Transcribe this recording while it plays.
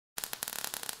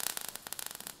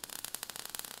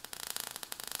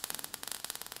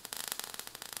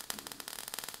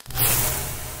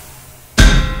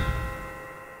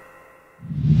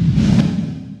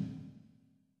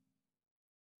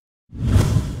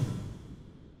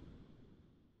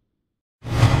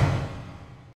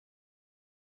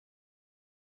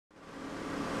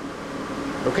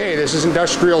Okay, this is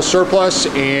Industrial Surplus,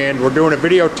 and we're doing a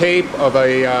videotape of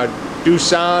a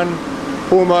Doosan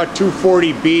Puma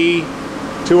 240B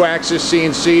 2-axis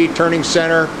CNC turning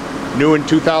center, new in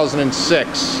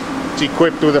 2006. It's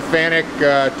equipped with a Fanuc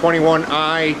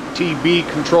 21i TB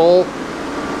control.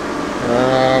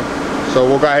 So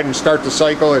we'll go ahead and start the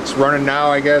cycle. It's running now,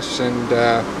 I guess, and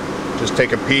just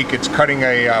take a peek. It's cutting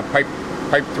a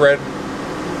pipe thread.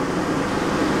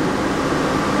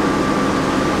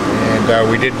 And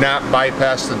we did not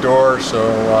bypass the door, so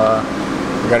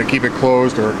we got to keep it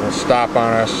closed or it'll stop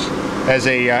on us. Has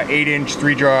a 8-inch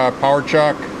 3-jaw power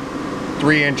chuck,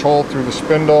 3-inch hole through the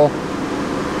spindle.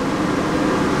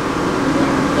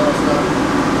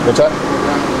 What's that?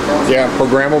 Yeah,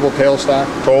 programmable tailstock,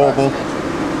 towable.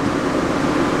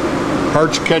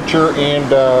 Parts catcher and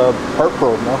part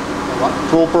probe, no? What?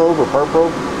 Tool probe or part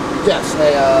probe? Yes,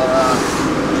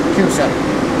 a cube setter.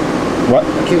 What?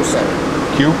 A cube setter.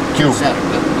 Cube? Cube. Setter.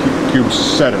 Cube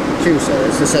setter. Cube setter.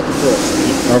 It's to set the tools.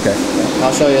 Okay.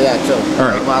 I'll show you that too.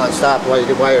 All right. While it's stopped, while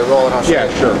you're rolling, I'll show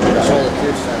you. Yeah, sure. I'll show you the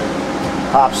cube setter.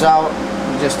 Pops out.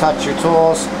 You just touch your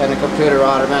tools, and the computer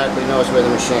automatically knows where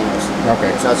the machine is.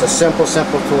 Okay. So it's a simple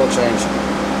tool change.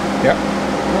 Yep.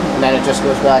 And then it just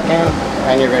goes back in,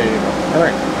 and you're ready to go. All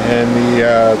right. And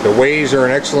the ways are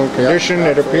in excellent condition.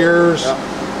 Yep, it appears.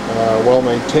 Yep. Well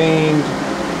maintained.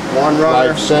 One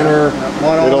runner. Live center.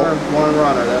 One owner, one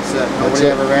runner. That's it. Nobody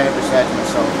ever ran it besides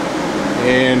myself.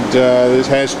 And this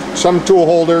has some tool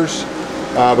holders,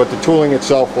 but the tooling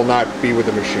itself will not be with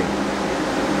the machine.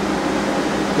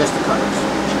 Just the cutters.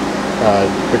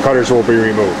 The cutters will be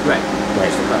removed. Right.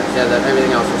 Just the cutters. Yeah,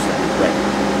 everything else will stay. Right.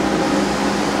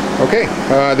 Okay.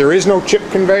 There is no chip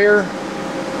conveyor,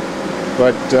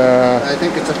 but I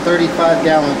think it's a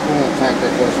 35-gallon coolant tank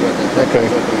that goes with it. That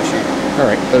goes with the machine. All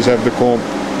right. Does have the coolant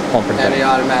pumping tank. And the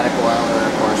automatic oil,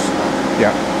 of course.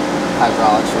 Yeah.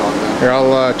 Hydraulics are all good. Here,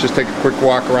 I'll just take a quick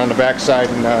walk around the backside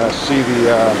and see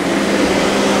the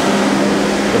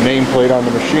nameplate on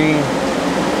the machine.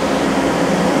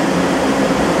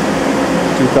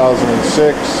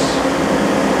 2006.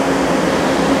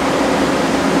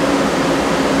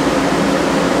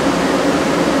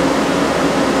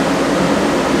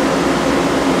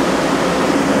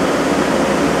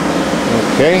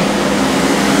 Okay.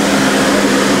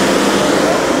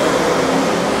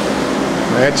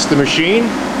 That's the machine,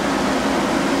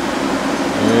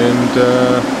 and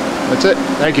that's it.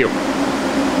 Thank you.